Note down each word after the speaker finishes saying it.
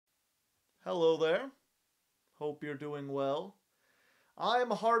Hello there. Hope you're doing well. I'm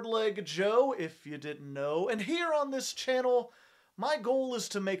Hardleg Joe, if you didn't know, and here on this channel, my goal is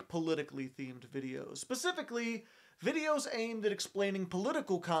to make politically themed videos. Specifically, videos aimed at explaining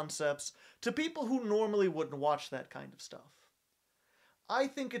political concepts to people who normally wouldn't watch that kind of stuff. I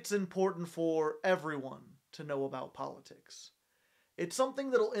think it's important for everyone to know about politics. It's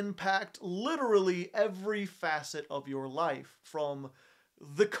something that'll impact literally every facet of your life, from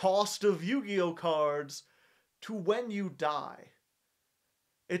the cost of Yu-Gi-Oh cards to when you die.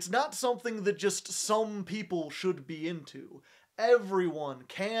 It's not something that just some people should be into. Everyone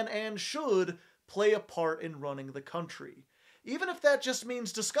can and should play a part in running the country, even if that just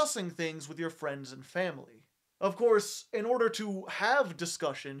means discussing things with your friends and family. Of course, in order to have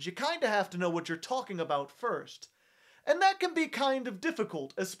discussions, you kinda have to know what you're talking about first. And that can be kind of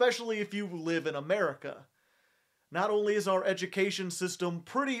difficult, especially if you live in America. Not only is our education system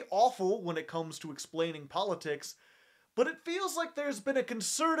pretty awful when it comes to explaining politics, but it feels like there's been a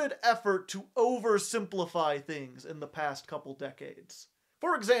concerted effort to oversimplify things in the past couple decades.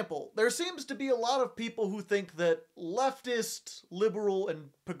 For example, there seems to be a lot of people who think that leftist, liberal,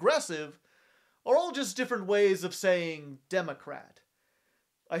 and progressive are all just different ways of saying Democrat.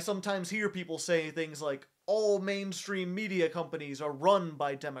 I sometimes hear people say things like, all mainstream media companies are run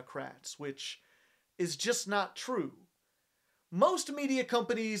by Democrats, which is just not true. Most media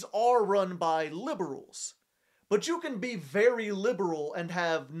companies are run by liberals, but you can be very liberal and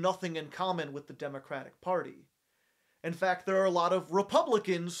have nothing in common with the Democratic Party. In fact, there are a lot of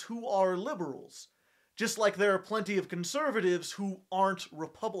Republicans who are liberals, just like there are plenty of conservatives who aren't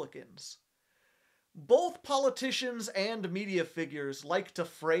Republicans. Both politicians and media figures like to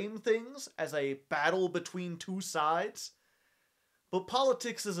frame things as a battle between two sides, but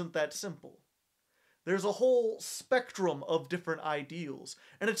politics isn't that simple. There's a whole spectrum of different ideals,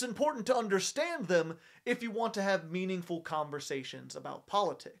 and it's important to understand them if you want to have meaningful conversations about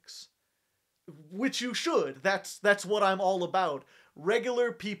politics. Which you should. That's what I'm all about.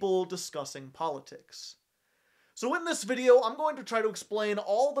 Regular people discussing politics. So in this video, I'm going to try to explain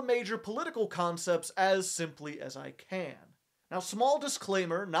all the major political concepts as simply as I can. Now, small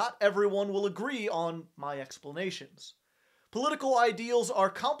disclaimer, not everyone will agree on my explanations. Political ideals are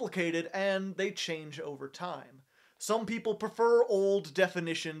complicated and they change over time. Some people prefer old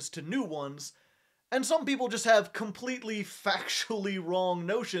definitions to new ones, and some people just have completely factually wrong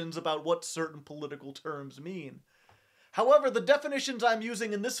notions about what certain political terms mean. However, the definitions I'm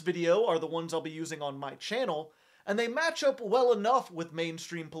using in this video are the ones I'll be using on my channel, and they match up well enough with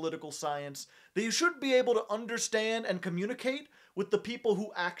mainstream political science that you should be able to understand and communicate with the people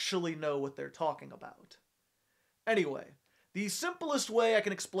who actually know what they're talking about. Anyway, the simplest way I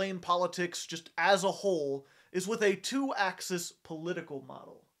can explain politics just as a whole is with a two-axis political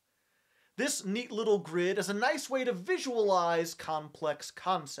model. This neat little grid is a nice way to visualize complex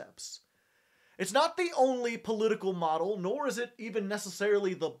concepts. It's not the only political model, nor is it even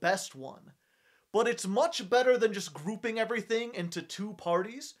necessarily the best one, but it's much better than just grouping everything into two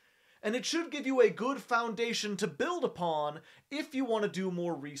parties, and it should give you a good foundation to build upon if you want to do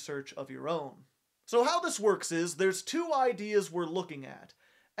more research of your own. So how this works is, there's two ideas we're looking at: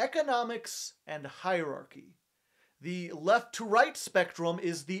 economics and hierarchy. The left to right spectrum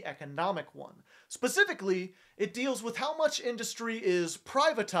is the economic one. Specifically, it deals with how much industry is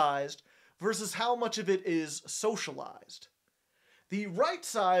privatized versus how much of it is socialized. The right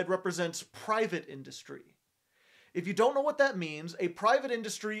side represents private industry. If you don't know what that means, a private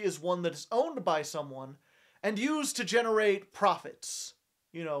industry is one that is owned by someone and used to generate profits.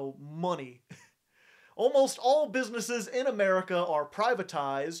 Money. Almost all businesses in America are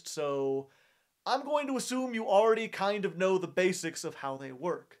privatized, so I'm going to assume you already kind of know the basics of how they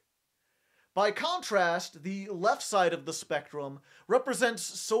work. By contrast, the left side of the spectrum represents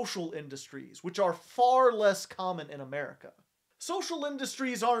social industries, which are far less common in America. Social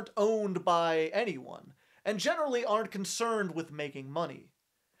industries aren't owned by anyone, and generally aren't concerned with making money.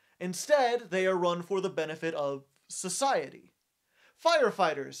 Instead, they are run for the benefit of society.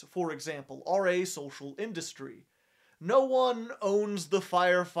 Firefighters, for example, are a social industry. No one owns the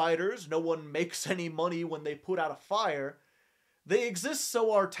firefighters, no one makes any money when they put out a fire. They exist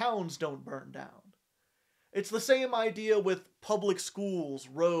so our towns don't burn down. It's the same idea with public schools,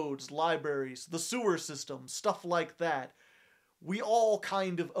 roads, libraries, the sewer system, stuff like that. We all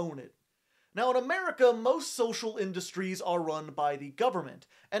kind of own it. Now in America, most social industries are run by the government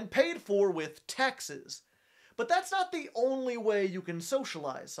and paid for with taxes. But that's not the only way you can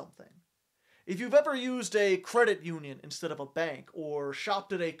socialize something. If you've ever used a credit union instead of a bank, or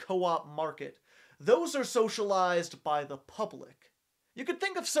shopped at a co-op market, those are socialized by the public. You could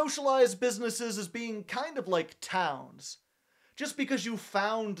think of socialized businesses as being kind of like towns. Just because you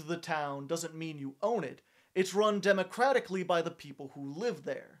found the town doesn't mean you own it. It's run democratically by the people who live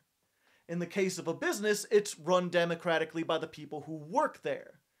there. In the case of a business, it's run democratically by the people who work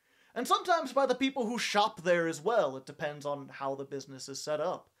there. And sometimes by the people who shop there as well. It depends on how the business is set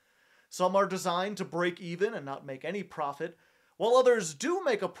up. Some are designed to break even and not make any profit, while others do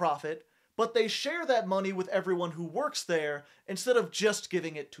make a profit, but they share that money with everyone who works there instead of just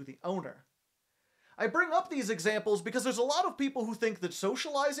giving it to the owner. I bring up these examples because there's a lot of people who think that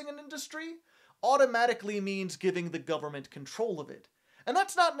socializing an industry automatically means giving the government control of it, and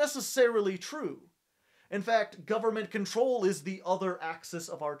that's not necessarily true. In fact, government control is the other axis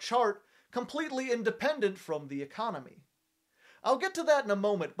of our chart, completely independent from the economy. I'll get to that in a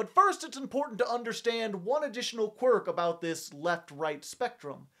moment, but first it's important to understand one additional quirk about this left-right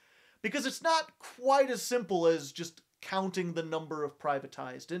spectrum, because it's not quite as simple as just counting the number of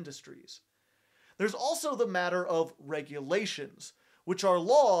privatized industries. There's also the matter of regulations, which are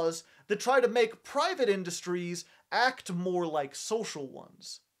laws that try to make private industries act more like social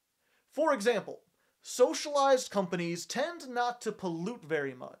ones. For example, socialized companies tend not to pollute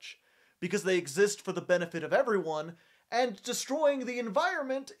very much, because they exist for the benefit of everyone, and destroying the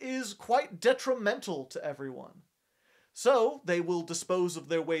environment is quite detrimental to everyone. So, they will dispose of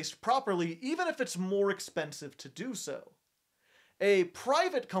their waste properly, even if it's more expensive to do so. A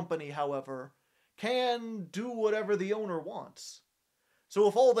private company, however, can do whatever the owner wants. So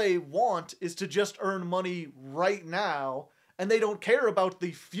if all they want is to just earn money right now, and they don't care about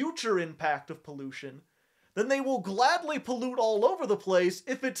the future impact of pollution, then they will gladly pollute all over the place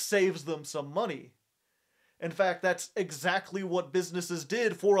if it saves them some money. In fact, that's exactly what businesses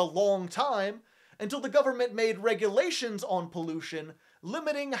did for a long time, until the government made regulations on pollution,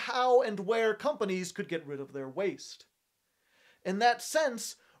 limiting how and where companies could get rid of their waste. In that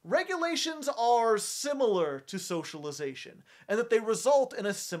sense, regulations are similar to socialization, and that they result in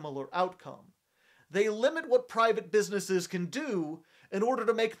a similar outcome. They limit what private businesses can do in order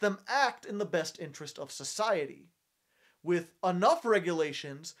to make them act in the best interest of society. With enough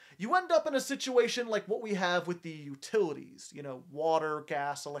regulations, you end up in a situation like what we have with the utilities, water,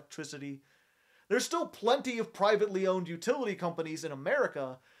 gas, electricity. There's still plenty of privately owned utility companies in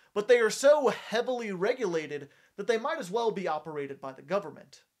America, but they are so heavily regulated that they might as well be operated by the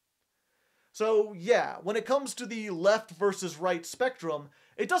government. So yeah, when it comes to the left versus right spectrum,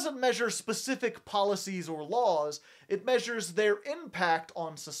 it doesn't measure specific policies or laws, it measures their impact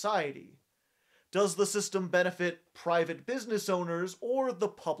on society. Does the system benefit private business owners or the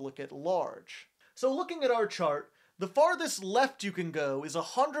public at large? So looking at our chart, the farthest left you can go is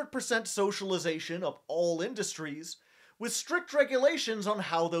 100% socialization of all industries, with strict regulations on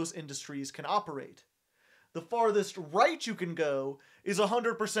how those industries can operate. The farthest right you can go is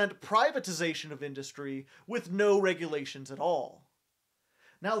 100% privatization of industry with no regulations at all.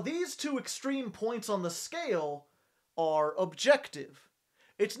 Now these two extreme points on the scale are objective.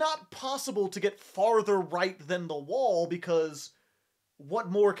 It's not possible to get farther right than the wall because what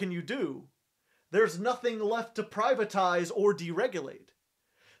more can you do? There's nothing left to privatize or deregulate.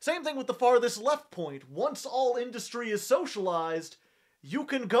 Same thing with the farthest left point. Once all industry is socialized, you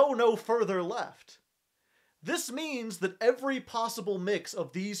can go no further left. This means that every possible mix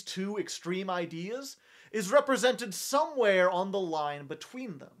of these two extreme ideas is represented somewhere on the line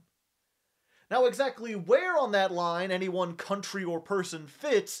between them. Now exactly where on that line any one country or person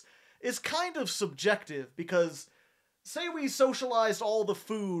fits is kind of subjective because say we socialized all the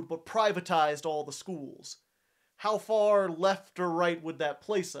food but privatized all the schools. How far left or right would that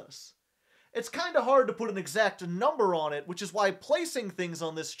place us? It's kind of hard to put an exact number on it, which is why placing things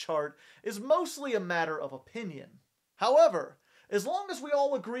on this chart is mostly a matter of opinion. However, as long as we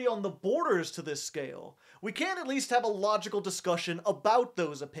all agree on the borders to this scale, we can at least have a logical discussion about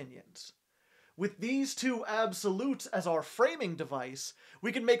those opinions. With these two absolutes as our framing device,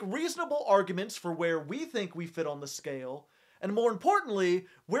 we can make reasonable arguments for where we think we fit on the scale, and more importantly,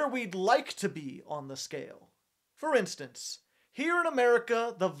 where we'd like to be on the scale. For instance, here in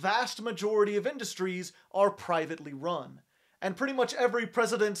America, the vast majority of industries are privately run, and pretty much every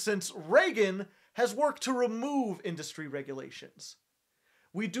president since Reagan has worked to remove industry regulations.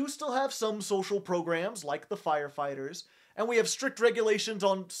 We do still have some social programs like the firefighters, and we have strict regulations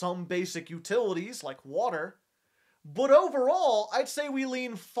on some basic utilities like water. But overall, I'd say we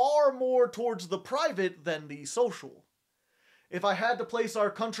lean far more towards the private than the social. If I had to place our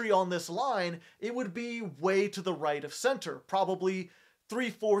country on this line, it would be way to the right of center, probably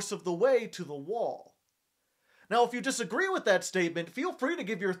 3/4 of the way to the wall. Now, if you disagree with that statement, feel free to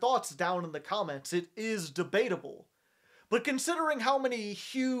give your thoughts down in the comments. It is debatable. But considering how many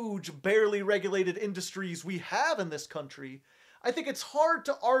huge, barely regulated industries we have in this country, I think it's hard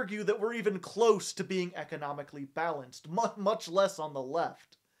to argue that we're even close to being economically balanced, much less on the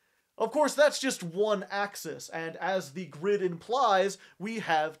left. Of course, that's just one axis, and as the grid implies, we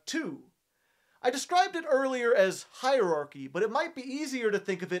have two. I described it earlier as hierarchy, but it might be easier to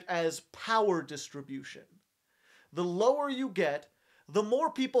think of it as power distribution. The lower you get, the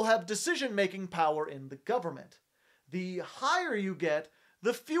more people have decision-making power in the government. The higher you get,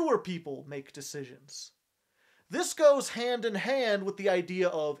 the fewer people make decisions. This goes hand in hand with the idea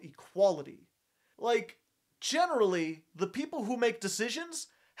of equality. Like, generally, the people who make decisions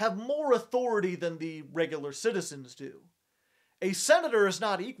have more authority than the regular citizens do. A senator is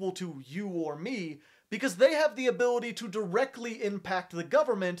not equal to you or me because they have the ability to directly impact the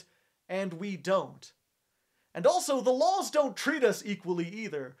government, and we don't. And also, the laws don't treat us equally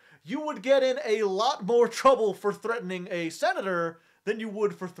either. You would get in a lot more trouble for threatening a senator than you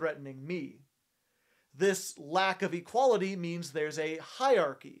would for threatening me. This lack of equality means there's a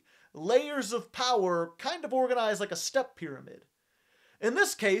hierarchy, layers of power kind of organized like a step pyramid. In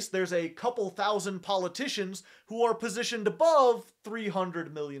this case, there's a couple thousand politicians who are positioned above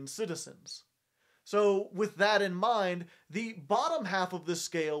 300 million citizens. So, with that in mind, the bottom half of this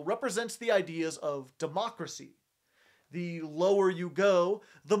scale represents the ideas of democracy. The lower you go,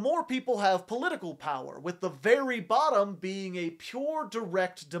 the more people have political power, with the very bottom being a pure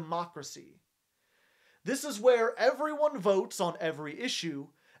direct democracy. This is where everyone votes on every issue,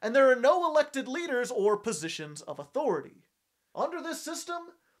 and there are no elected leaders or positions of authority. Under this system,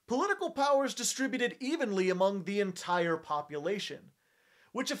 political power is distributed evenly among the entire population,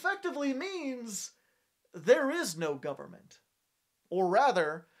 which effectively means there is no government. Or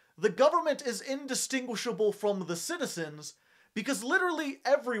rather, the government is indistinguishable from the citizens because literally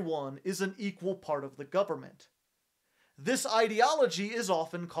everyone is an equal part of the government. This ideology is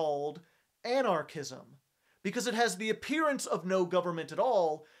often called anarchism because it has the appearance of no government at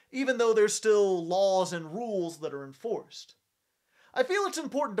all, even though there's still laws and rules that are enforced. I feel it's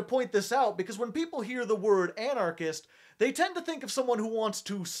important to point this out because when people hear the word anarchist, they tend to think of someone who wants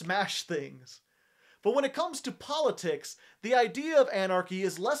to smash things. But when it comes to politics, the idea of anarchy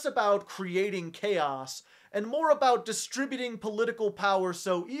is less about creating chaos and more about distributing political power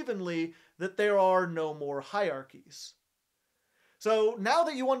so evenly that there are no more hierarchies. So now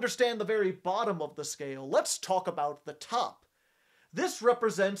that you understand the very bottom of the scale, let's talk about the top. This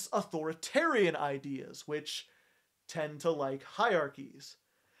represents authoritarian ideas, which tend to like hierarchies.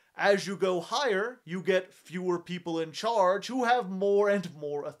 As you go higher, you get fewer people in charge who have more and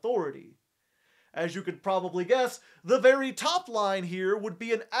more authority. As you could probably guess, the very top line here would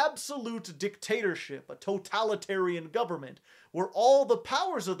be an absolute dictatorship, a totalitarian government, where all the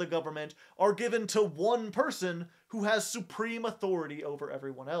powers of the government are given to one person who has supreme authority over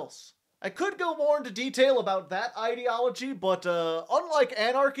everyone else. I could go more into detail about that ideology, but unlike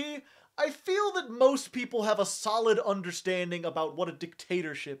anarchy, I feel that most people have a solid understanding about what a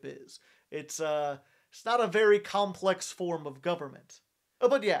dictatorship is. It's not a very complex form of government.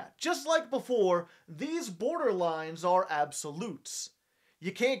 But yeah, just like before, these borderlines are absolutes.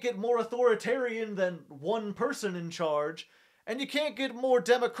 You can't get more authoritarian than one person in charge, and you can't get more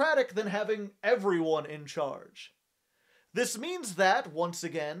democratic than having everyone in charge. This means that, once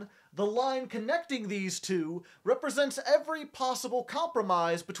again, the line connecting these two represents every possible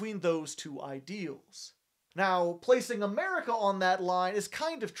compromise between those two ideals. Now, placing America on that line is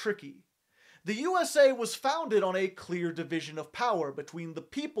kind of tricky. The USA was founded on a clear division of power between the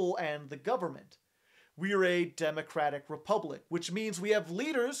people and the government. We're a democratic republic, which means we have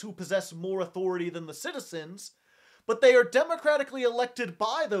leaders who possess more authority than the citizens, but they are democratically elected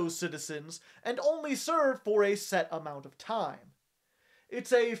by those citizens and only serve for a set amount of time.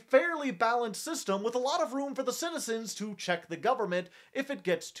 It's a fairly balanced system with a lot of room for the citizens to check the government if it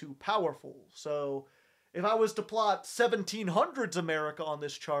gets too powerful. So, if I was to plot 1700s America on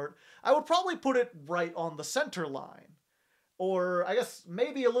this chart, I would probably put it right on the center line. Or, I guess,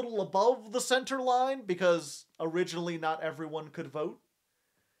 maybe a little above the center line, because originally not everyone could vote.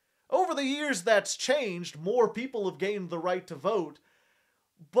 Over the years that's changed, more people have gained the right to vote,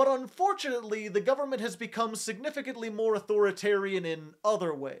 but unfortunately the government has become significantly more authoritarian in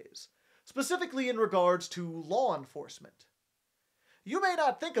other ways, specifically in regards to law enforcement. You may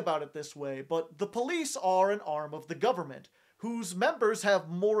not think about it this way, but the police are an arm of the government, whose members have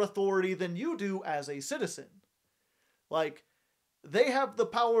more authority than you do as a citizen. Like, they have the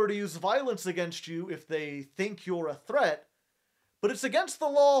power to use violence against you if they think you're a threat, but it's against the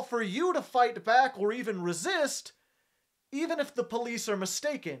law for you to fight back or even resist, even if the police are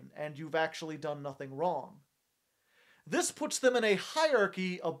mistaken and you've actually done nothing wrong. This puts them in a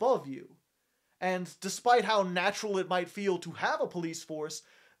hierarchy above you. And despite how natural it might feel to have a police force,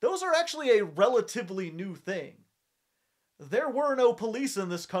 those are actually a relatively new thing. There were no police in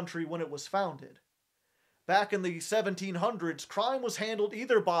this country when it was founded. Back in the 1700s, crime was handled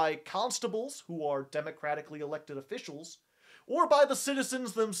either by constables, who are democratically elected officials, or by the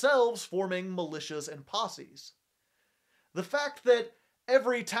citizens themselves forming militias and posses. The fact that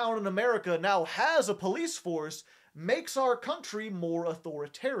every town in America now has a police force makes our country more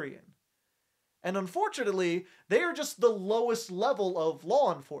authoritarian. And unfortunately, they are just the lowest level of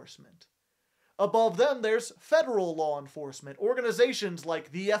law enforcement. Above them, there's federal law enforcement, organizations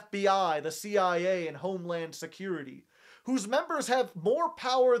like the FBI, the CIA, and Homeland Security, whose members have more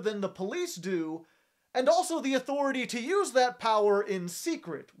power than the police do, and also the authority to use that power in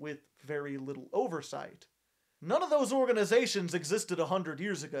secret with very little oversight. None of those organizations existed 100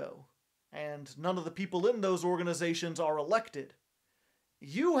 years ago, and none of the people in those organizations are elected.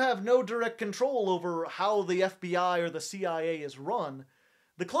 You have no direct control over how the FBI or the CIA is run.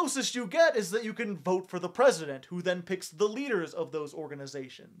 The closest you get is that you can vote for the president, who then picks the leaders of those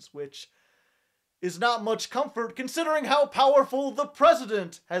organizations, which is not much comfort considering how powerful the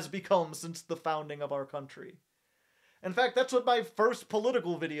president has become since the founding of our country. In fact, that's what my first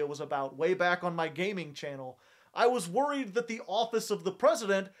political video was about, way back on my gaming channel. I was worried that the office of the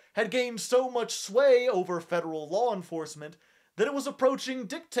president had gained so much sway over federal law enforcement that it was approaching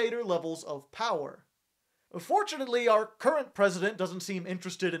dictator levels of power. Fortunately, our current president doesn't seem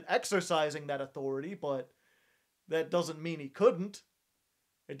interested in exercising that authority, but that doesn't mean he couldn't.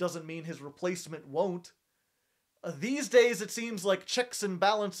 It doesn't mean his replacement won't. These days, it seems like checks and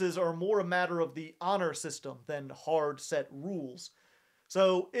balances are more a matter of the honor system than hard set rules.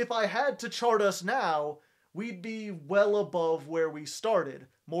 So if I had to chart us now, we'd be well above where we started,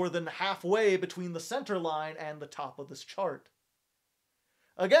 more than halfway between the center line and the top of this chart.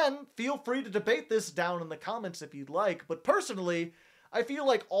 Again, feel free to debate this down in the comments if you'd like, but personally, I feel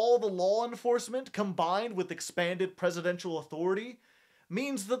like all the law enforcement combined with expanded presidential authority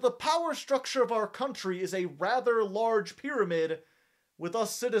means that the power structure of our country is a rather large pyramid, with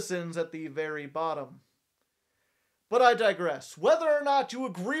us citizens at the very bottom. But I digress. Whether or not you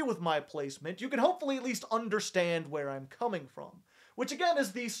agree with my placement, you can hopefully at least understand where I'm coming from, which again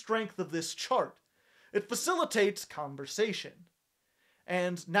is the strength of this chart. It facilitates conversation.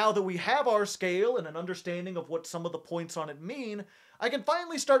 And now that we have our scale and an understanding of what some of the points on it mean, I can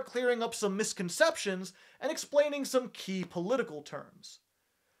finally start clearing up some misconceptions and explaining some key political terms.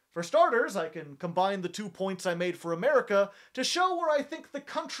 For starters, I can combine the 2 points I made for America to show where I think the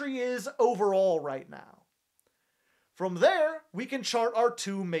country is overall right now. From there, we can chart our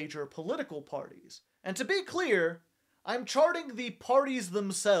 2 major political parties. And to be clear, I'm charting the parties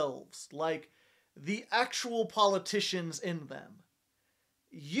themselves, like the actual politicians in them.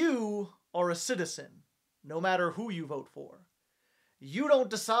 You are a citizen, no matter who you vote for. You don't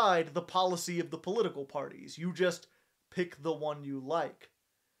decide the policy of the political parties, you just pick the one you like.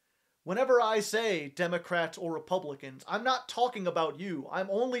 Whenever I say Democrats or Republicans, I'm not talking about you, I'm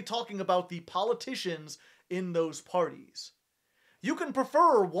only talking about the politicians in those parties. You can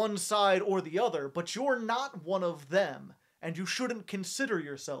prefer one side or the other, but you're not one of them, and you shouldn't consider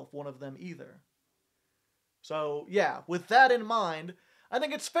yourself one of them either. So yeah, with that in mind, I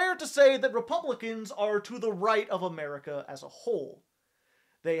think it's fair to say that Republicans are to the right of America as a whole.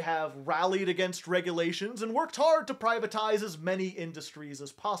 They have rallied against regulations and worked hard to privatize as many industries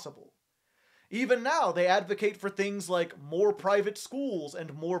as possible. Even now, they advocate for things like more private schools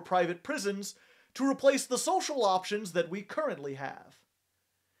and more private prisons to replace the social options that we currently have.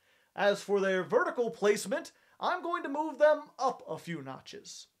 As for their vertical placement, I'm going to move them up a few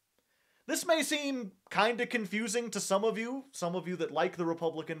notches. This may seem kinda confusing to some of you that like the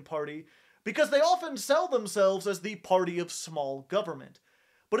Republican Party, because they often sell themselves as the party of small government.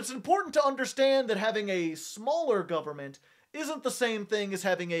 But it's important to understand that having a smaller government isn't the same thing as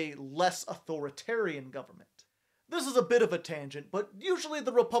having a less authoritarian government. This is a bit of a tangent, but usually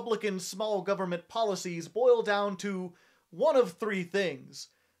the Republican small government policies boil down to one of 3 things.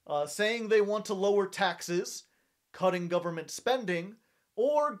 Saying they want to lower taxes, cutting government spending,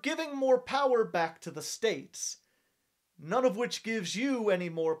 or giving more power back to the states. None of which gives you any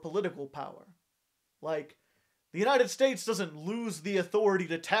more political power. Like, the United States doesn't lose the authority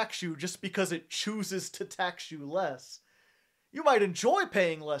to tax you just because it chooses to tax you less. You might enjoy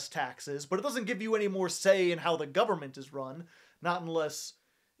paying less taxes, but it doesn't give you any more say in how the government is run, not unless,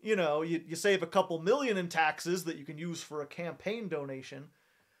 you save a couple million in taxes that you can use for a campaign donation.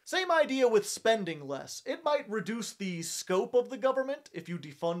 Same idea with spending less. It might reduce the scope of the government if you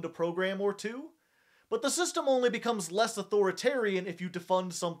defund a program or 2, But the system only becomes less authoritarian if you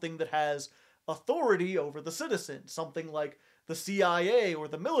defund something that has authority over the citizen, something like the CIA or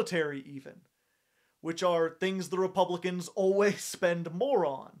the military even, which are things the Republicans always spend more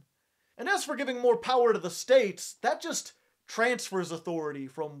on. And as for giving more power to the states, that just transfers authority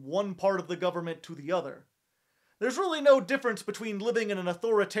from one part of the government to the other. There's really no difference between living in an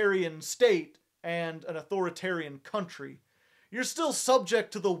authoritarian state and an authoritarian country. You're still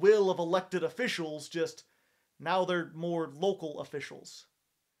subject to the will of elected officials, just now they're more local officials.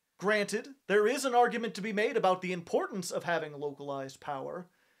 Granted, there is an argument to be made about the importance of having localized power.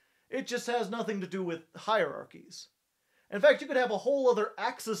 It just has nothing to do with hierarchies. In fact, you could have a whole other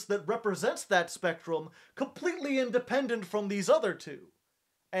axis that represents that spectrum, completely independent from these other two.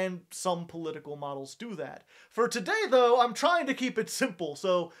 And some political models do that. For today, though, I'm trying to keep it simple,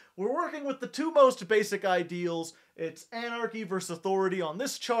 so we're working with the two most basic ideals. It's anarchy versus authority on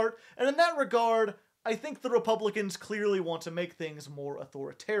this chart, and in that regard, I think the Republicans clearly want to make things more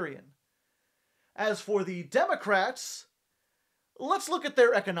authoritarian. As for the Democrats, let's look at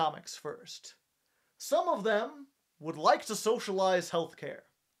their economics first. Some of them would like to socialize healthcare,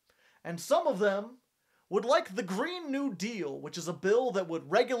 and some of them would like the Green New Deal, which is a bill that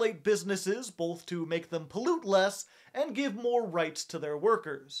would regulate businesses both to make them pollute less and give more rights to their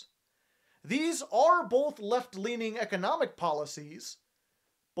workers. These are both left-leaning economic policies,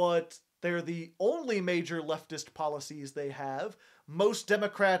 but they're the only major leftist policies they have. Most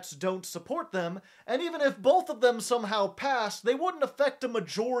Democrats don't support them, and even if both of them somehow passed, they wouldn't affect a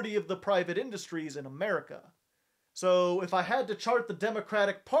majority of the private industries in America. So if I had to chart the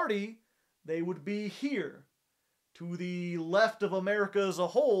Democratic Party, they would be here, to the left of America as a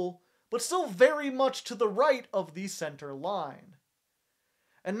whole, but still very much to the right of the center line.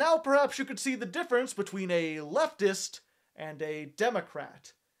 And now perhaps you could see the difference between a leftist and a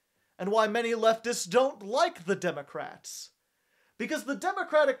Democrat, and why many leftists don't like the Democrats. Because the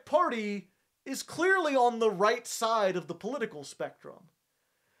Democratic Party is clearly on the right side of the political spectrum.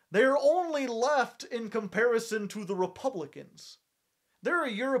 They're only left in comparison to the Republicans. There are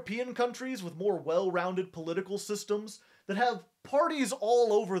European countries with more well-rounded political systems that have parties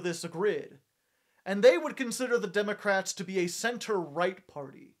all over this grid, and they would consider the Democrats to be a center-right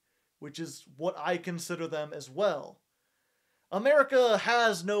party, which is what I consider them as well. America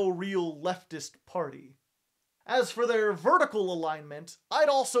has no real leftist party. As for their vertical alignment, I'd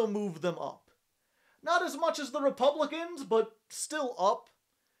also move them up. Not as much as the Republicans, but still up.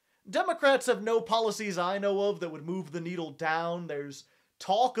 Democrats have no policies I know of that would move the needle down. There's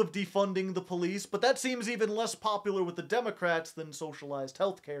talk of defunding the police, but that seems even less popular with the Democrats than socialized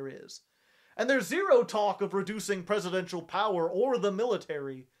healthcare is. And there's zero talk of reducing presidential power or the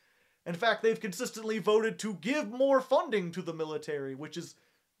military. In fact, they've consistently voted to give more funding to the military, which is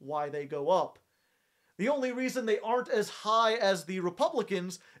why they go up. The only reason they aren't as high as the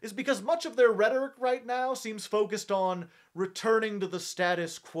Republicans is because much of their rhetoric right now seems focused on returning to the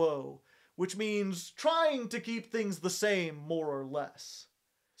status quo, which means trying to keep things the same more or less.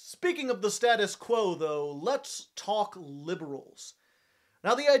 Speaking of the status quo, though, let's talk liberals.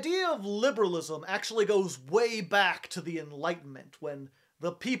 Now, the idea of liberalism actually goes way back to the Enlightenment, when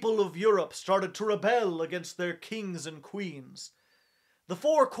the people of Europe started to rebel against their kings and queens. The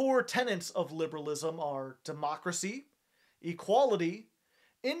four core tenets of liberalism are democracy, equality,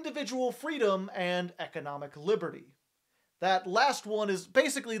 individual freedom, and economic liberty. That last one is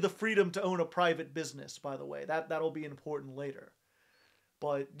basically the freedom to own a private business, by the way. That'll be important later.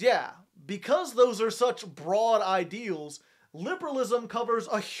 But yeah, because those are such broad ideals, liberalism covers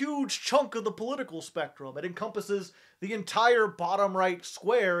a huge chunk of the political spectrum. It encompasses the entire bottom right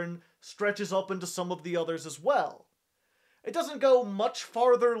square and stretches up into some of the others as well. It doesn't go much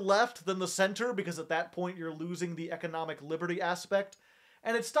farther left than the center, because at that point you're losing the economic liberty aspect,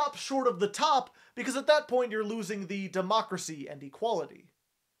 and it stops short of the top because at that point you're losing the democracy and equality.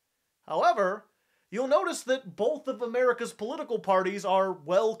 However, you'll notice that both of America's political parties are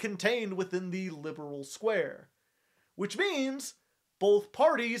well contained within the liberal square, which means both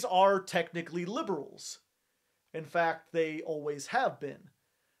parties are technically liberals. In fact, they always have been,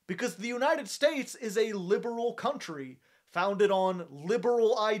 because the United States is a liberal country founded on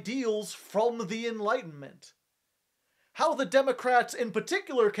liberal ideals from the Enlightenment. How the Democrats in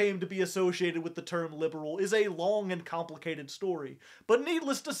particular came to be associated with the term liberal is a long and complicated story, but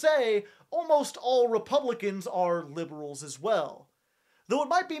needless to say, almost all Republicans are liberals as well. Though it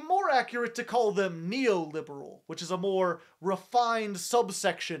might be more accurate to call them neoliberal, which is a more refined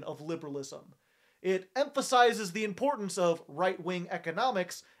subsection of liberalism. It emphasizes the importance of right-wing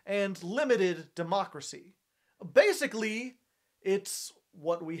economics and limited democracy. Basically, it's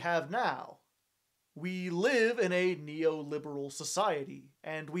what we have now. We live in a neoliberal society,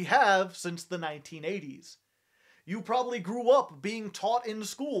 and we have since the 1980s. You probably grew up being taught in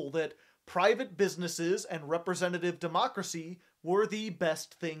school that private businesses and representative democracy were the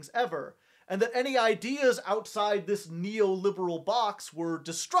best things ever, and that any ideas outside this neoliberal box were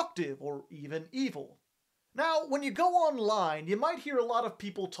destructive or even evil. Now, when you go online, you might hear a lot of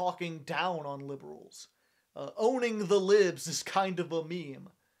people talking down on liberals. Owning the libs is kind of a meme.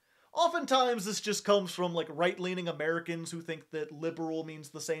 Oftentimes, this just comes from right-leaning Americans who think that liberal means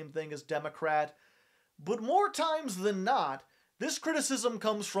the same thing as Democrat. But more times than not, this criticism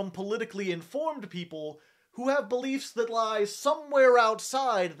comes from politically informed people who have beliefs that lie somewhere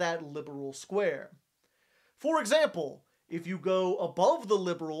outside that liberal square. For example, if you go above the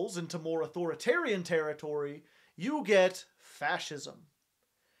liberals into more authoritarian territory, you get fascism.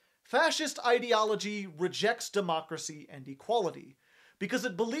 Fascist ideology rejects democracy and equality, because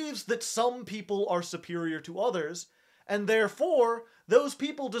it believes that some people are superior to others, and therefore, those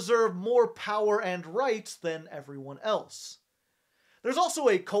people deserve more power and rights than everyone else. There's also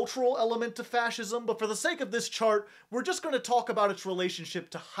a cultural element to fascism, but for the sake of this chart, we're just going to talk about its relationship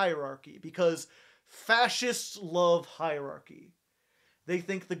to hierarchy, because fascists love hierarchy. They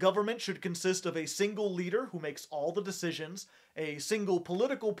think the government should consist of a single leader who makes all the decisions, a single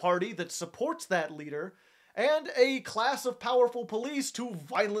political party that supports that leader, and a class of powerful police to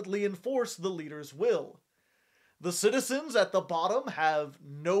violently enforce the leader's will. The citizens at the bottom have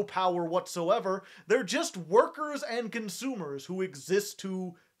no power whatsoever. They're just workers and consumers who exist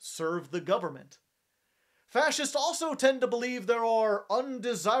to serve the government. Fascists also tend to believe there are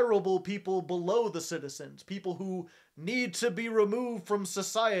undesirable people below the citizens, people who need to be removed from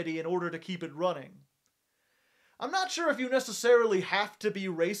society in order to keep it running. I'm not sure if you necessarily have to be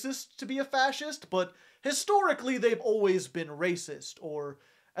racist to be a fascist, but historically they've always been racist, or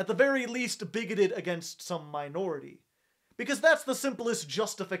at the very least bigoted against some minority. Because that's the simplest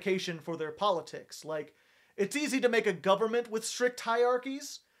justification for their politics. It's easy to make a government with strict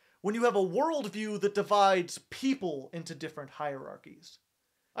hierarchies when you have a worldview that divides people into different hierarchies.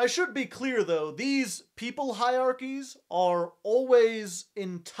 I should be clear though, these people hierarchies are always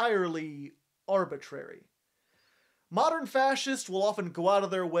entirely arbitrary. Modern fascists will often go out of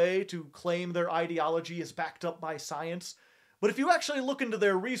their way to claim their ideology is backed up by science, but if you actually look into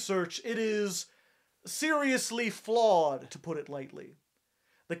their research, it is seriously flawed, to put it lightly.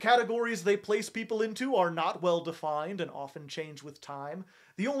 The categories they place people into are not well defined and often change with time.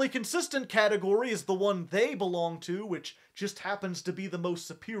 The only consistent category is the one they belong to, which just happens to be the most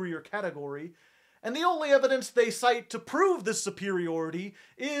superior category. And the only evidence they cite to prove this superiority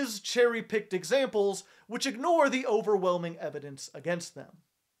is cherry-picked examples which ignore the overwhelming evidence against them.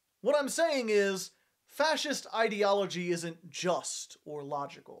 What I'm saying is, fascist ideology isn't just or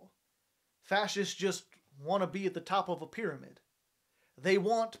logical. Fascists just want to be at the top of a pyramid. They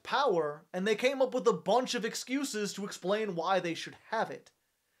want power, and they came up with a bunch of excuses to explain why they should have it.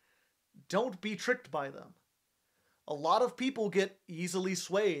 Don't be tricked by them. A lot of people get easily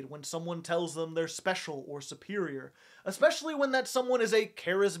swayed when someone tells them they're special or superior, especially when that someone is a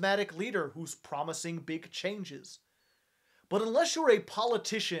charismatic leader who's promising big changes. But unless you're a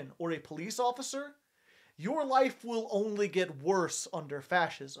politician or a police officer, your life will only get worse under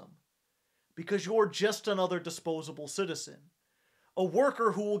fascism, because you're just another disposable citizen. A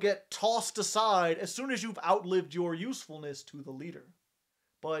worker who will get tossed aside as soon as you've outlived your usefulness to the leader.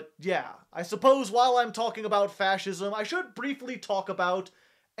 But yeah, I suppose while I'm talking about fascism, I should briefly talk about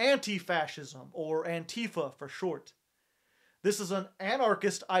anti-fascism, or Antifa for short. This is an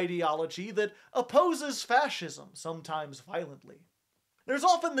anarchist ideology that opposes fascism, sometimes violently. There's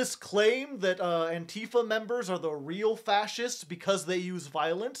often this claim that Antifa members are the real fascists because they use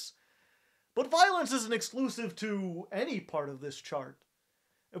violence, but violence isn't exclusive to any part of this chart.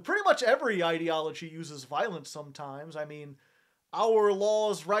 Pretty much every ideology uses violence sometimes. I mean, our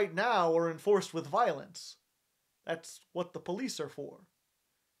laws right now are enforced with violence. That's what the police are for.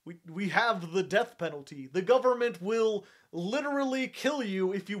 We have the death penalty. The government will literally kill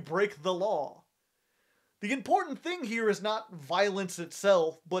you if you break the law. The important thing here is not violence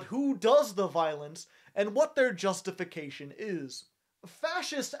itself, but who does the violence and what their justification is.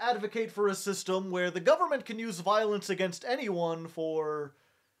 Fascists advocate for a system where the government can use violence against anyone for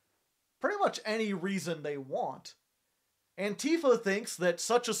pretty much any reason they want. Antifa thinks that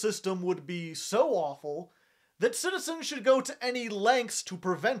such a system would be so awful that citizens should go to any lengths to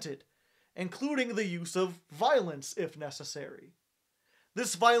prevent it, including the use of violence if necessary.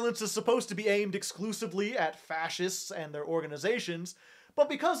 This violence is supposed to be aimed exclusively at fascists and their organizations, but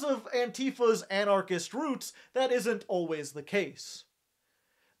because of Antifa's anarchist roots, that isn't always the case.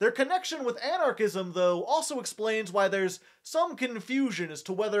 Their connection with anarchism, though, also explains why there's some confusion as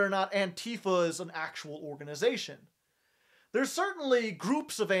to whether or not Antifa is an actual organization. There's certainly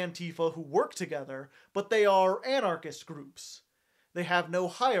groups of Antifa who work together, but they are anarchist groups. They have no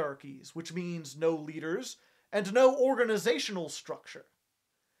hierarchies, which means no leaders, and no organizational structure.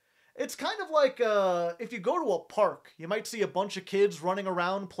 It's kind of like if you go to a park, you might see a bunch of kids running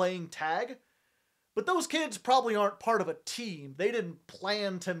around playing tag, but those kids probably aren't part of a team. They didn't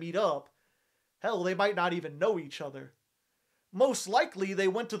plan to meet up. Hell, they might not even know each other. Most likely, they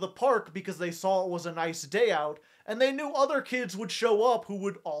went to the park because they saw it was a nice day out, and they knew other kids would show up who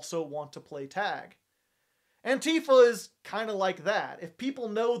would also want to play tag. Antifa is kind of like that. If people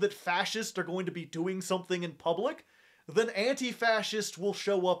know that fascists are going to be doing something in public, then anti-fascists will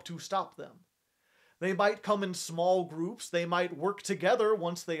show up to stop them. They might come in small groups, they might work together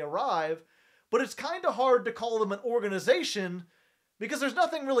once they arrive, but it's kind of hard to call them an organization because there's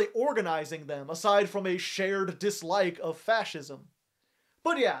nothing really organizing them aside from a shared dislike of fascism.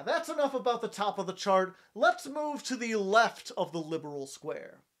 But yeah, that's enough about the top of the chart. Let's move to the left of the liberal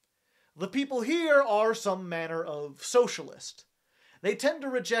square. The people here are some manner of socialist. They tend to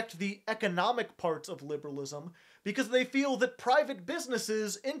reject the economic parts of liberalism because they feel that private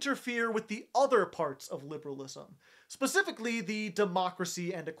businesses interfere with the other parts of liberalism, specifically the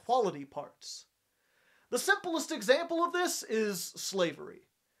democracy and equality parts. The simplest example of this is slavery.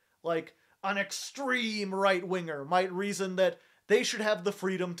 Like, an extreme right-winger might reason that they should have the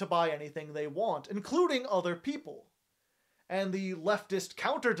freedom to buy anything they want, including other people. And the leftist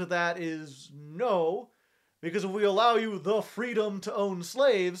counter to that is no, because if we allow you the freedom to own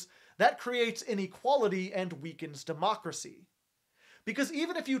slaves, that creates inequality and weakens democracy. Because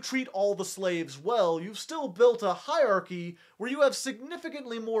even if you treat all the slaves well, you've still built a hierarchy where you have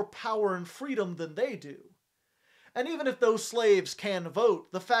significantly more power and freedom than they do. And even if those slaves can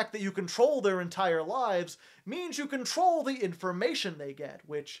vote, the fact that you control their entire lives means you control the information they get,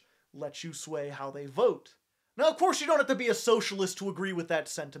 which lets you sway how they vote. Now, of course, you don't have to be a socialist to agree with that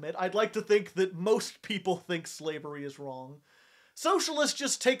sentiment. I'd like to think that most people think slavery is wrong. Socialists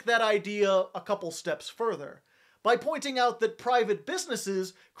just take that idea a couple steps further, by pointing out that private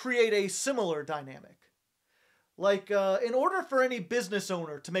businesses create a similar dynamic. Like, in order for any business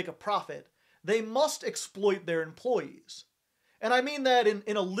owner to make a profit, they must exploit their employees. And I mean that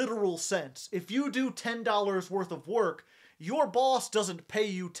in a literal sense. If you do $10 worth of work, your boss doesn't pay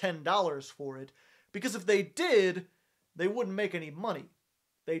you $10 for it, because if they did, they wouldn't make any money.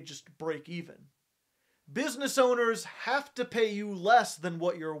 They'd just break even. Business owners have to pay you less than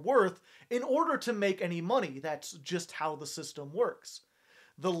what you're worth in order to make any money. That's just how the system works.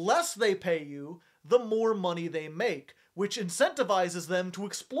 The less they pay you, the more money they make, which incentivizes them to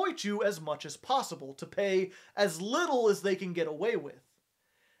exploit you as much as possible, to pay as little as they can get away with.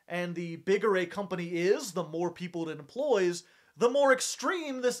 And the bigger a company is, the more people it employs, the more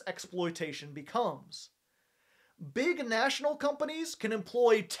extreme this exploitation becomes. Big national companies can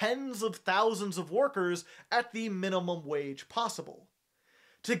employ tens of thousands of workers at the minimum wage possible.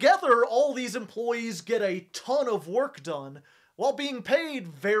 Together, all these employees get a ton of work done, while being paid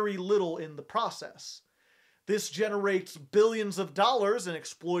very little in the process. This generates billions of dollars in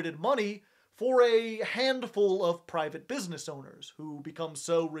exploited money for a handful of private business owners, who become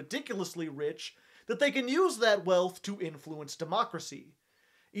so ridiculously rich that they can use that wealth to influence democracy,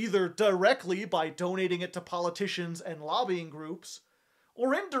 either directly by donating it to politicians and lobbying groups,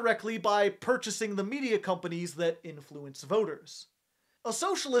 or indirectly by purchasing the media companies that influence voters. A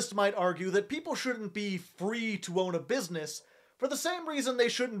socialist might argue that people shouldn't be free to own a business for the same reason they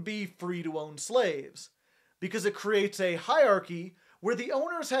shouldn't be free to own slaves, because it creates a hierarchy where the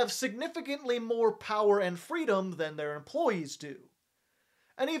owners have significantly more power and freedom than their employees do.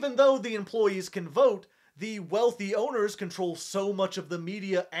 And even though the employees can vote, the wealthy owners control so much of the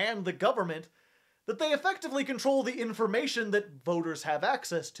media and the government that they effectively control the information that voters have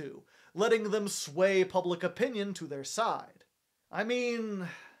access to, letting them sway public opinion to their side. I mean,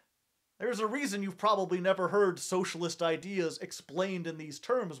 there's a reason you've probably never heard socialist ideas explained in these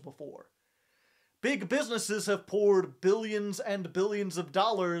terms before. Big businesses have poured billions and billions of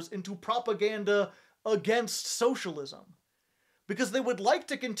dollars into propaganda against socialism, because they would like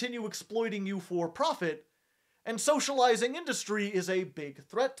to continue exploiting you for profit, and socializing industry is a big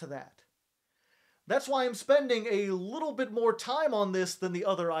threat to that. That's why I'm spending a little bit more time on this than the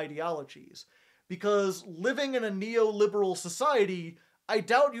other ideologies, because living in a neoliberal society, I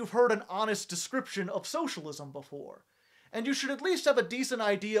doubt you've heard an honest description of socialism before, and you should at least have a decent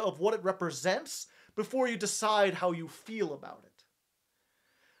idea of what it represents before you decide how you feel about it.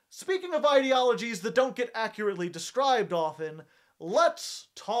 Speaking of ideologies that don't get accurately described often, let's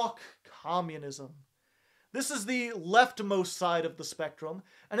talk communism. This is the leftmost side of the spectrum,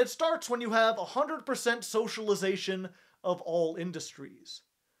 and it starts when you have 100% socialization of all industries.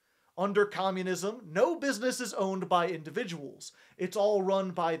 Under communism, no business is owned by individuals. It's all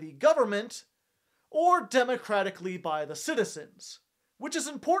run by the government or democratically by the citizens, which is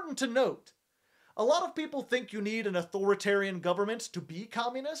important to note. A lot of people think you need an authoritarian government to be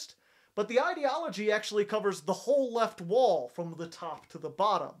communist, but the ideology actually covers the whole left wall from the top to the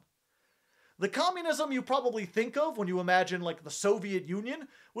bottom. The communism you probably think of when you imagine like the Soviet Union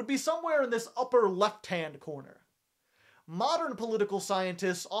would be somewhere in this upper left-hand corner. Modern political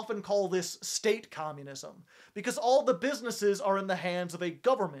scientists often call this state communism, because all the businesses are in the hands of a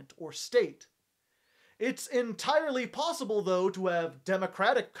government or state. It's entirely possible, though, to have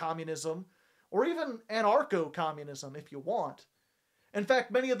democratic communism, or even anarcho-communism if you want. In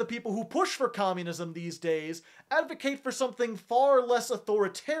fact, many of the people who push for communism these days advocate for something far less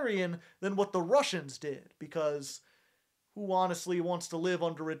authoritarian than what the Russians did, because who honestly wants to live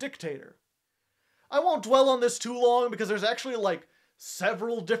under a dictator? I won't dwell on this too long because there's actually like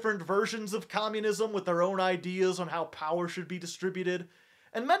several different versions of communism with their own ideas on how power should be distributed,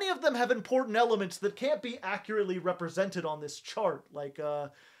 and many of them have important elements that can't be accurately represented on this chart. Like,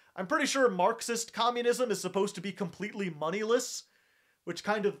 I'm pretty sure Marxist communism is supposed to be completely moneyless, which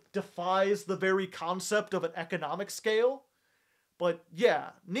kind of defies the very concept of an economic scale. But yeah,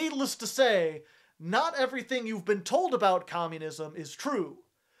 needless to say, not everything you've been told about communism is true.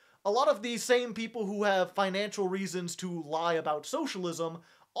 A lot of these same people who have financial reasons to lie about socialism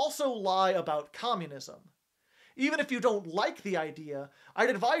also lie about communism. Even if you don't like the idea,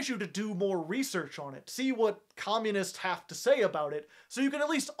 I'd advise you to do more research on it, see what communists have to say about it, so you can at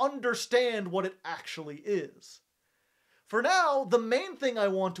least understand what it actually is. For now, the main thing I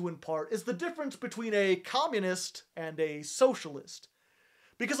want to impart is the difference between a communist and a socialist.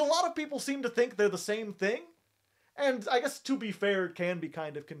 Because a lot of people seem to think they're the same thing, and I guess to be fair, it can be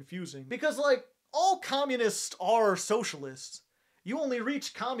kind of confusing. Because, like, all communists are socialists. You only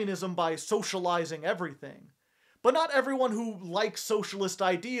reach communism by socializing everything. But not everyone who likes socialist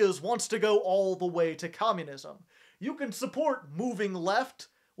ideas wants to go all the way to communism. You can support moving left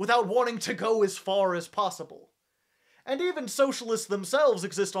without wanting to go as far as possible. And even socialists themselves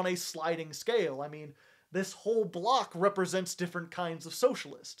exist on a sliding scale. I mean, this whole block represents different kinds of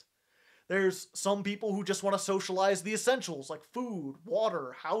socialist. There's some people who just want to socialize the essentials like food,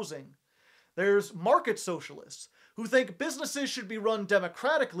 water, housing. There's market socialists who think businesses should be run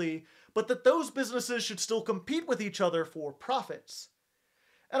democratically, but that those businesses should still compete with each other for profits.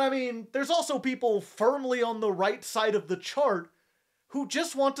 And I mean, there's also people firmly on the right side of the chart who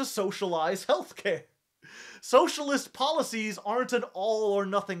just want to socialize healthcare. Socialist policies aren't an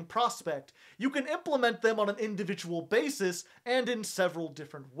all-or-nothing prospect. You can implement them on an individual basis and in several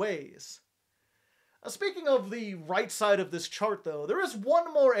different ways. Speaking of the right side of this chart, though, there is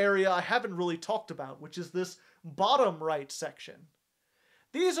one more area I haven't really talked about, which is this bottom right section.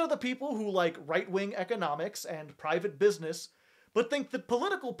 These are the people who like right-wing economics and private business, but think that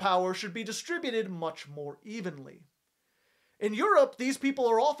political power should be distributed much more evenly. In Europe, these people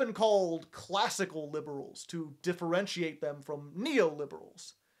are often called classical liberals to differentiate them from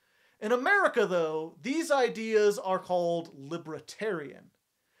neoliberals. In America, though, these ideas are called libertarian,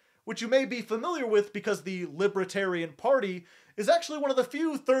 which you may be familiar with because the Libertarian Party is actually one of the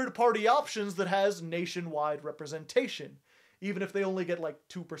few third-party options that has nationwide representation, even if they only get like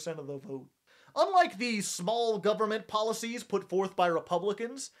 2% of the vote. Unlike the small government policies put forth by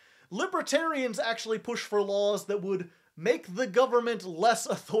Republicans, libertarians actually push for laws that would make the government less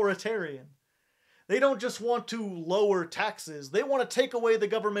authoritarian. They don't just want to lower taxes, they want to take away the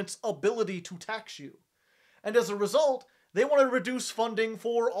government's ability to tax you. And as a result, they want to reduce funding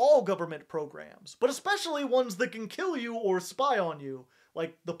for all government programs, but especially ones that can kill you or spy on you,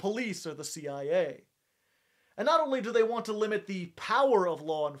 like the police or the CIA. And not only do they want to limit the power of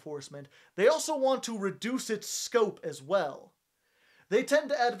law enforcement, they also want to reduce its scope as well. They tend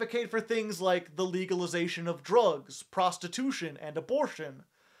to advocate for things like the legalization of drugs, prostitution, and abortion,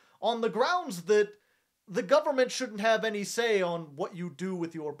 on the grounds that the government shouldn't have any say on what you do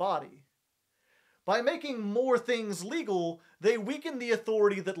with your body. By making more things legal, they weaken the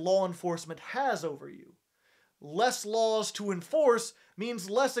authority that law enforcement has over you. Less laws to enforce means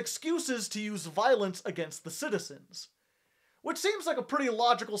less excuses to use violence against the citizens. Which seems like a pretty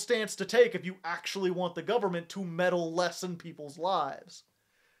logical stance to take if you actually want the government to meddle less in people's lives.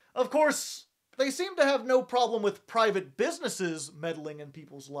 Of course, they seem to have no problem with private businesses meddling in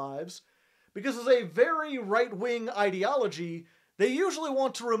people's lives, because as a very right-wing ideology, they usually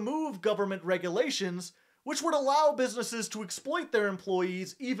want to remove government regulations which would allow businesses to exploit their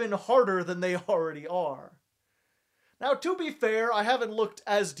employees even harder than they already are. Now, to be fair, I haven't looked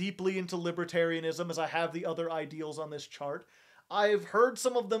as deeply into libertarianism as I have the other ideals on this chart. I've heard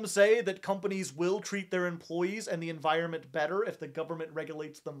some of them say that companies will treat their employees and the environment better if the government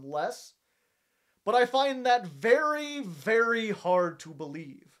regulates them less. But I find that very, very hard to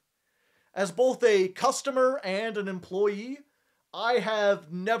believe. As both a customer and an employee, I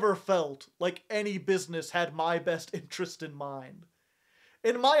have never felt like any business had my best interest in mind.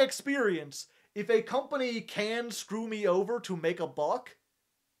 In my experience, if a company can screw me over to make a buck,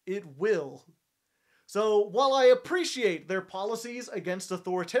 it will. So while I appreciate their policies against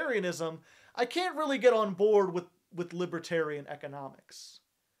authoritarianism, I can't really get on board with libertarian economics.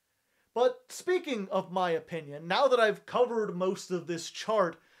 But speaking of my opinion, now that I've covered most of this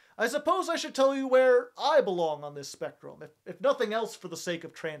chart, I suppose I should tell you where I belong on this spectrum, if nothing else for the sake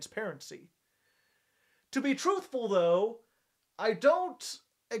of transparency. To be truthful though, I don't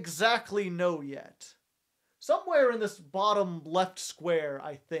exactly know yet. Somewhere in this bottom left square,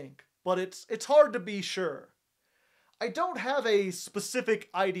 I think, but it's hard to be sure. I don't have a specific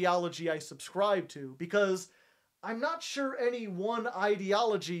ideology I subscribe to, because I'm not sure any one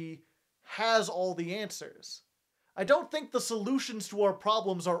ideology has all the answers. I don't think the solutions to our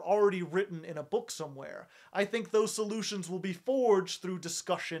problems are already written in a book somewhere. I think those solutions will be forged through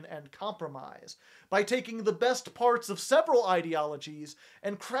discussion and compromise, by taking the best parts of several ideologies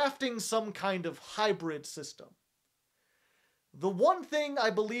and crafting some kind of hybrid system. The one thing I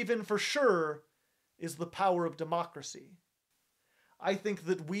believe in for sure is the power of democracy. I think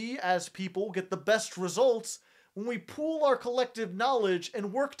that we, as people, get the best results when we pool our collective knowledge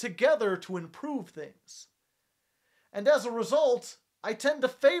and work together to improve things. And as a result, I tend to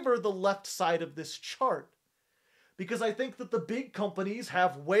favor the left side of this chart, because I think that the big companies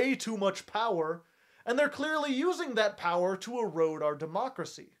have way too much power, and they're clearly using that power to erode our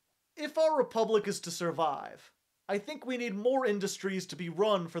democracy. If our republic is to survive, I think we need more industries to be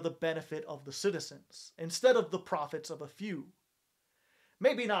run for the benefit of the citizens, instead of the profits of a few.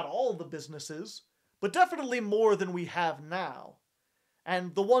 Maybe not all the businesses, but definitely more than we have now.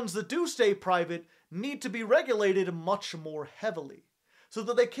 And the ones that do stay private need to be regulated much more heavily, so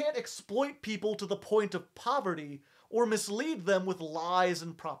that they can't exploit people to the point of poverty or mislead them with lies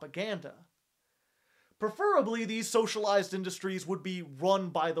and propaganda. Preferably, these socialized industries would be run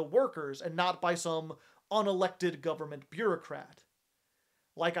by the workers and not by some unelected government bureaucrat.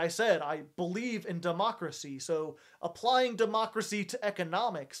 Like I said, I believe in democracy, so applying democracy to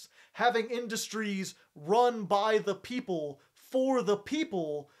economics, having industries run by the people, for the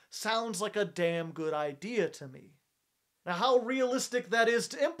people, sounds like a damn good idea to me. Now, how realistic that is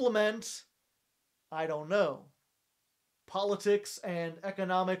to implement, I don't know. Politics and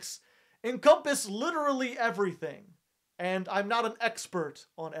economics encompass literally everything, and I'm not an expert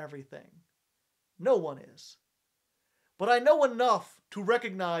on everything. No one is. But I know enough to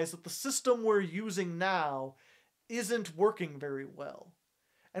recognize that the system we're using now isn't working very well.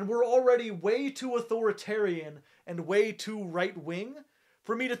 And we're already way too authoritarian and way too right-wing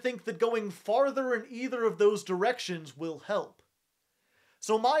for me to think that going farther in either of those directions will help.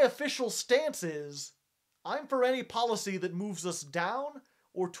 So my official stance is, I'm for any policy that moves us down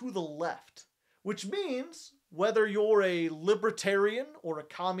or to the left. Which means, whether you're a libertarian or a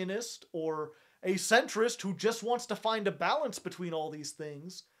communist or a centrist who just wants to find a balance between all these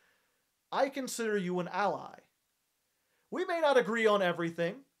things, I consider you an ally. We may not agree on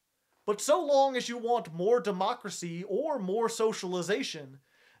everything, but so long as you want more democracy or more socialization,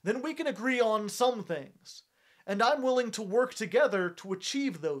 then we can agree on some things, and I'm willing to work together to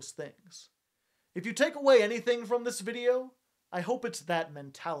achieve those things. If you take away anything from this video, I hope it's that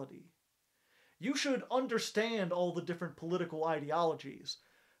mentality. You should understand all the different political ideologies,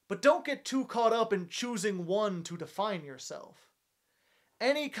 but don't get too caught up in choosing one to define yourself.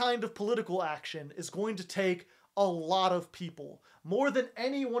 Any kind of political action is going to take a lot of people, more than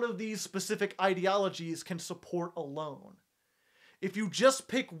any one of these specific ideologies can support alone. If you just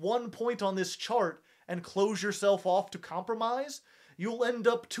pick one point on this chart and close yourself off to compromise, you'll end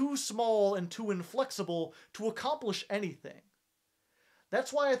up too small and too inflexible to accomplish anything.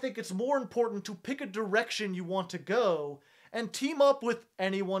 That's why I think it's more important to pick a direction you want to go and team up with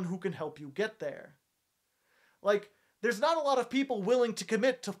anyone who can help you get there. Like, there's not a lot of people willing to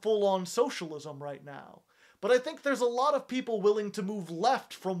commit to full-on socialism right now, but I think there's a lot of people willing to move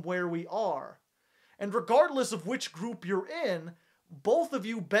left from where we are. And regardless of which group you're in, both of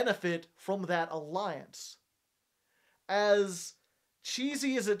you benefit from that alliance. As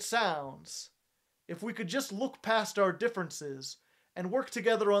cheesy as it sounds, if we could just look past our differences and work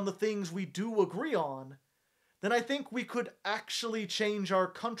together on the things we do agree on, then I think we could actually change our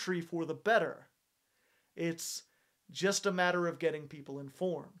country for the better. It's just a matter of getting people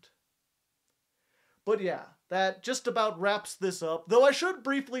informed. But yeah, that just about wraps this up, though I should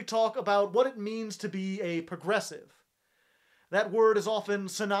briefly talk about what it means to be a progressive. That word is often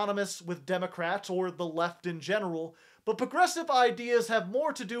synonymous with Democrats or the left in general, but progressive ideas have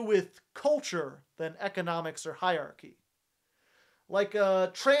more to do with culture than economics or hierarchy. Like,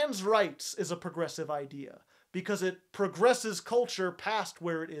 trans rights is a progressive idea, because it progresses culture past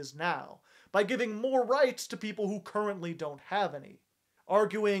where it is now, by giving more rights to people who currently don't have any.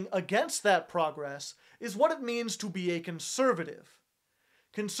 Arguing against that progress is what it means to be a conservative.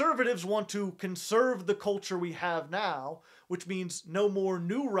 Conservatives want to conserve the culture we have now, which means no more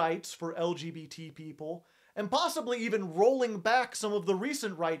new rights for LGBT people, and possibly even rolling back some of the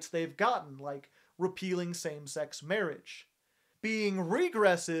recent rights they've gotten, like repealing same-sex marriage. Being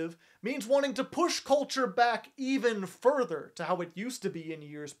regressive means wanting to push culture back even further to how it used to be in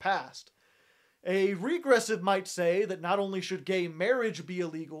years past. A regressive might say that not only should gay marriage be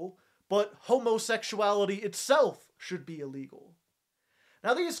illegal, but homosexuality itself should be illegal.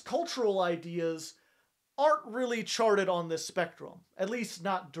 Now, these cultural ideas aren't really charted on this spectrum, at least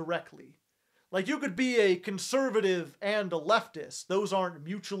not directly. Like, you could be a conservative and a leftist, those aren't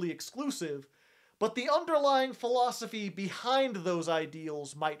mutually exclusive, but the underlying philosophy behind those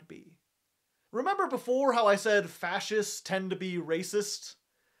ideals might be. Remember before how I said fascists tend to be racist?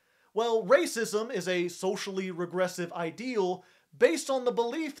 Well, racism is a socially regressive ideal based on the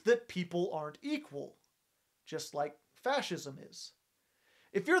belief that people aren't equal, just like fascism is.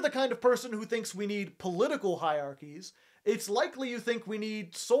 If you're the kind of person who thinks we need political hierarchies, it's likely you think we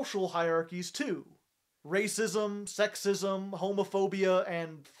need social hierarchies too. Racism, sexism, homophobia,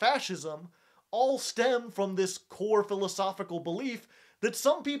 and fascism all stem from this core philosophical belief that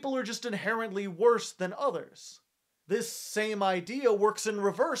some people are just inherently worse than others. This same idea works in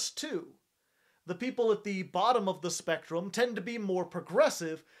reverse too. The people at the bottom of the spectrum tend to be more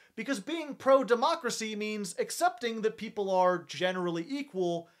progressive because being pro-democracy means accepting that people are generally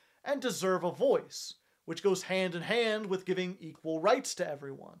equal and deserve a voice, which goes hand in hand with giving equal rights to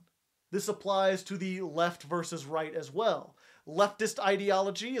everyone. This applies to the left versus right as well. Leftist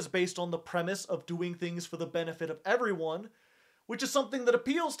ideology is based on the premise of doing things for the benefit of everyone, which is something that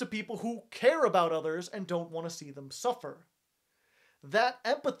appeals to people who care about others and don't want to see them suffer. That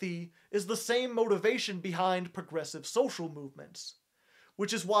empathy is the same motivation behind progressive social movements,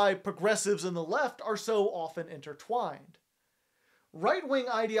 which is why progressives and the left are so often intertwined. Right-wing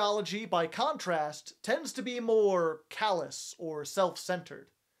ideology, by contrast, tends to be more callous or self-centered.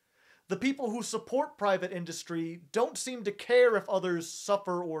 The people who support private industry don't seem to care if others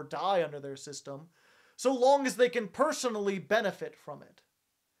suffer or die under their system, so long as they can personally benefit from it.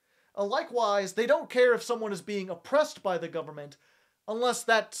 Likewise, they don't care if someone is being oppressed by the government, unless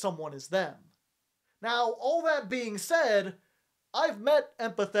that someone is them. Now, all that being said, I've met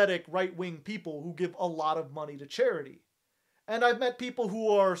empathetic right-wing people who give a lot of money to charity. And I've met people who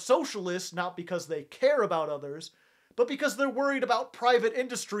are socialists not because they care about others, but because they're worried about private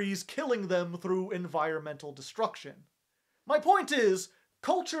industries killing them through environmental destruction. My point is,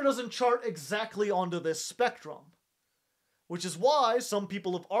 culture doesn't chart exactly onto this spectrum, which is why some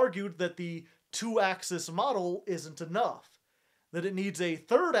people have argued that the two-axis model isn't enough, that it needs a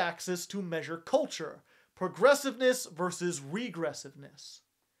third axis to measure culture, progressiveness versus regressiveness.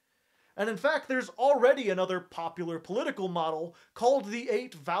 And in fact, there's already another popular political model called the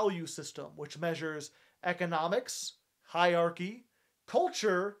 8-value system, which measures economics, hierarchy,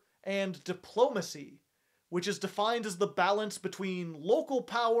 culture, and diplomacy, which is defined as the balance between local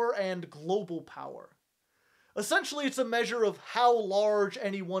power and global power. Essentially, it's a measure of how large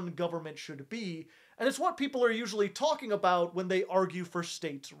any one government should be, and it's what people are usually talking about when they argue for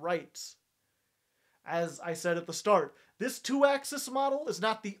states' rights. As I said at the start, this two-axis model is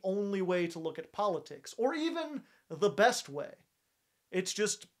not the only way to look at politics, or even the best way. It's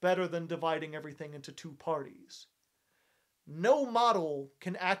just better than dividing everything into two parties. No model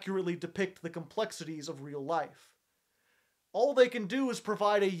can accurately depict the complexities of real life. All they can do is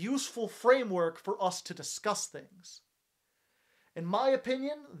provide a useful framework for us to discuss things. In my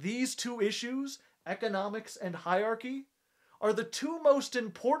opinion, these two issues, economics and hierarchy, are the two most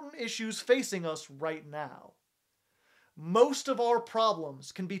important issues facing us right now. Most of our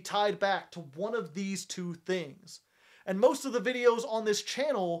problems can be tied back to one of these two things, and most of the videos on this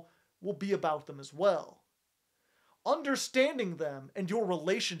channel will be about them as well. Understanding them and your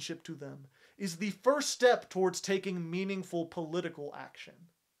relationship to them is the first step towards taking meaningful political action.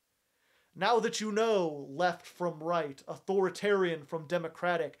 Now that you know left from right, authoritarian from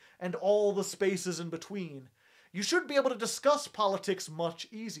democratic, and all the spaces in between, you should be able to discuss politics much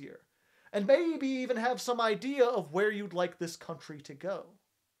easier, and maybe even have some idea of where you'd like this country to go.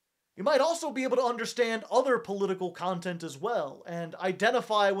 You might also be able to understand other political content as well, and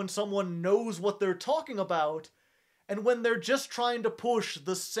identify when someone knows what they're talking about, and when they're just trying to push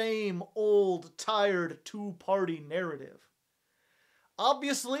the same old, tired, two-party narrative.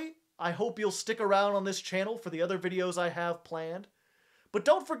 Obviously, I hope you'll stick around on this channel for the other videos I have planned, but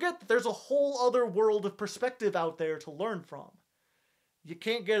don't forget that there's a whole other world of perspective out there to learn from. You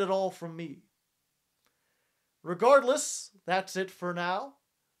can't get it all from me. Regardless, that's it for now.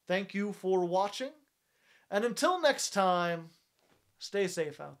 Thank you for watching, and until next time, stay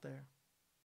safe out there.